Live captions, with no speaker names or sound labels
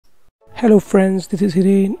Hello friends, this is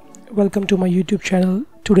Hiren. Welcome to my YouTube channel.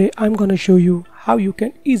 Today I'm gonna show you how you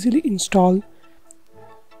can easily install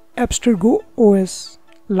AbsterGo Os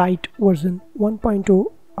Lite version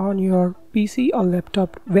 1.0 on your PC or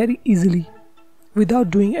laptop very easily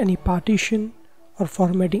without doing any partition or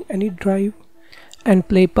formatting any drive, and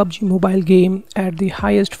play PUBG mobile game at the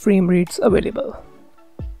highest frame rates available.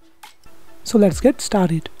 So let's get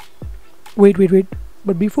started. Wait,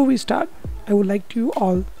 but before we start, I would like you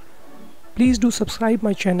all, please do subscribe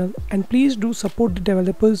my channel and please do support the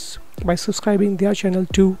developers by subscribing their channel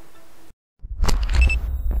too.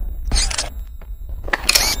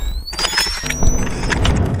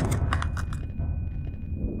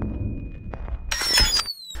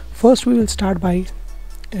 First we will start by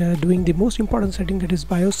doing the most important setting, that is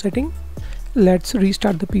BIOS setting. Let's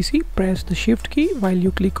restart the PC. Press the shift key while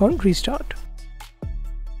you click on restart.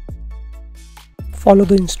 Follow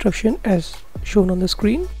the instruction as shown on the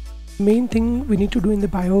screen. Main thing we need to do in the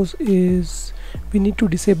BIOS is we need to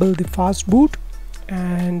disable the fast boot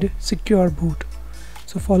and secure boot.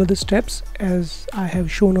 So follow the steps as I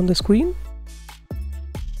have shown on the screen.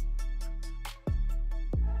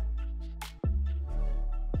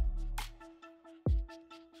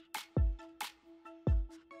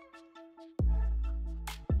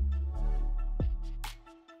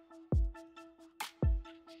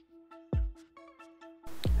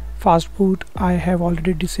 Fast boot I have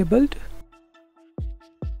already disabled.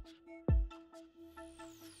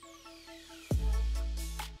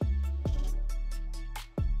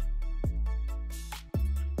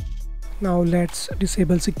 Now let's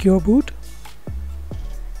disable secure boot.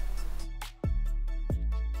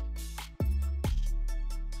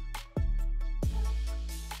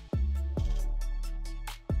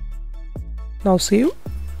 Now save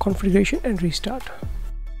configuration and restart.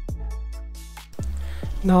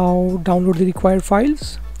 Now download the required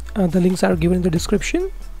files. The links are given in the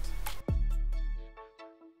description.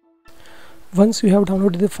 Once you have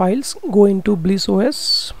downloaded the files, go into Plz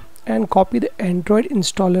OS and copy the Android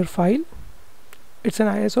installer file. It's an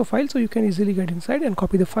ISO file, so you can easily get inside and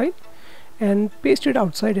copy the file and paste it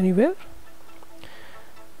outside anywhere.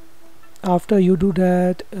 After you do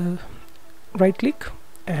that, right click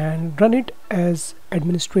and run it as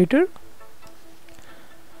administrator.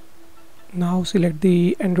 Now select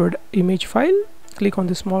the Android image file, click on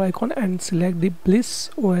the small icon and select the Plz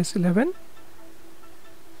OS 11.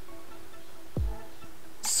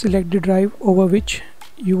 Select the drive over which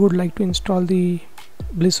you would like to install the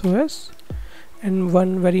Plz OS. And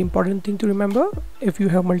one very important thing to remember, if you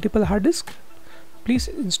have multiple hard disks, please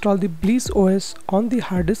install the Plz OS on the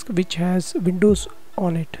hard disk which has Windows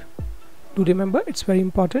on it. Do remember, it's very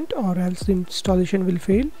important, or else the installation will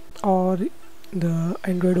fail or the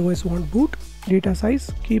Android OS won't boot. Data size,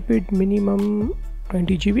 keep it minimum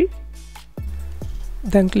 20 GB.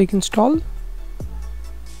 Then click install.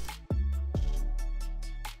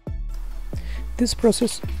 This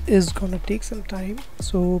process is gonna take some time,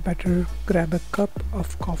 so better grab a cup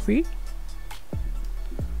of coffee.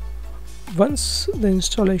 Once the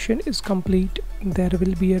installation is complete, there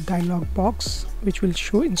will be a dialog box which will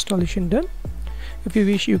show installation done. If you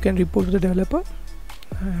wish, you can report to the developer,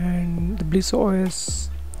 and the Plz OS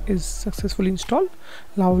is successfully installed.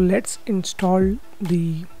 Now let's install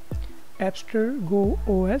the AbsterGo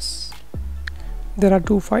OS. There are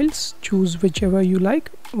two files, choose whichever you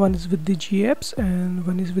like. One is with the G apps and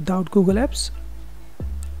one is without Google Apps.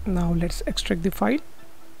 Now let's extract the file.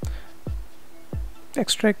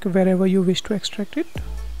 Extract wherever you wish to extract it.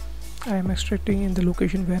 I am extracting in the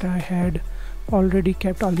location where I had already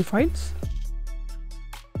kept all the files.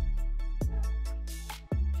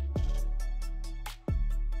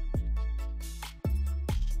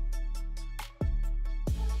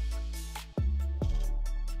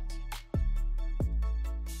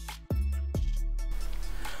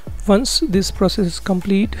 Once this process is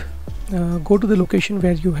complete, go to the location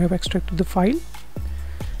where you have extracted the file.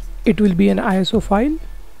 It will be an ISO file,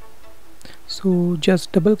 so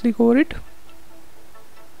just double click over it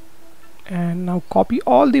and now copy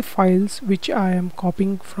all the files which I am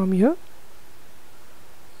copying from here.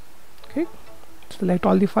 Okay, select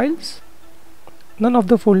all the files. None of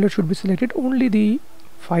the folders should be selected, only the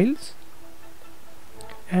files,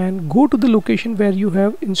 and go to the location where you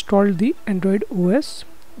have installed the Android OS,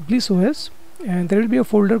 Plz OS, and there will be a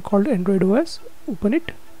folder called Android OS. Open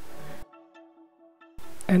it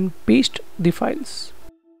and paste the files.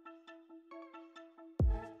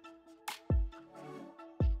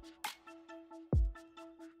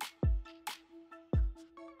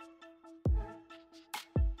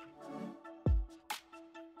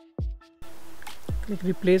 Click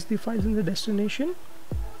replace the files in the destination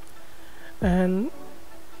And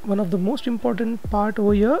one of the most important part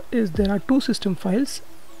over here is there are two system files.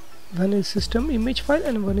 One is system image file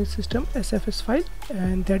and one is system SFS file,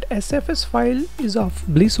 and that SFS file is of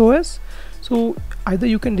Bliss OS, so either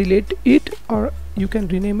you can delete it or you can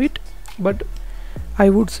rename it, but I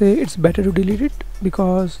would say it's better to delete it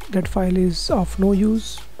because that file is of no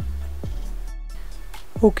use.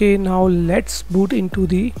 Okay, now let's boot into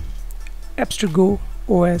the AbsterGo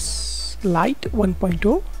OS Lite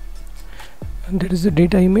 1.0, and there is a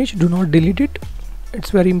data image. Do not delete it,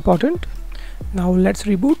 it's very important. Now let's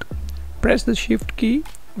reboot. Press the shift key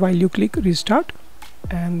while you click restart,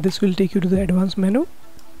 and this will take you to the advanced menu.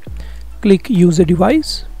 Click use a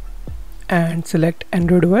device and select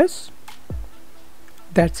Android OS.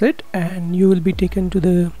 That's it, and you will be taken to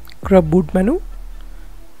the grub boot menu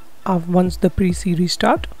once the PC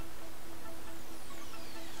restart.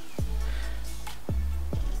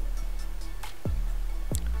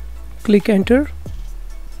 Click enter,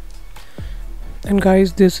 and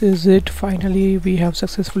guys, this is it. Finally we have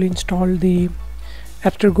successfully installed the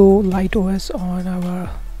AbsterGo Lite OS on our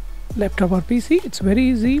laptop or PC. It's very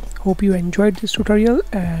easy. Hope you enjoyed this tutorial,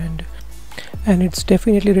 and it's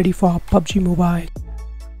definitely ready for PUBG Mobile.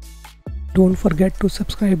 Don't forget to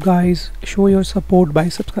subscribe, guys. Show your support by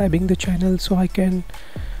subscribing the channel so I can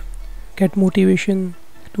get motivation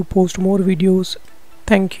to post more videos.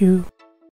 Thank you.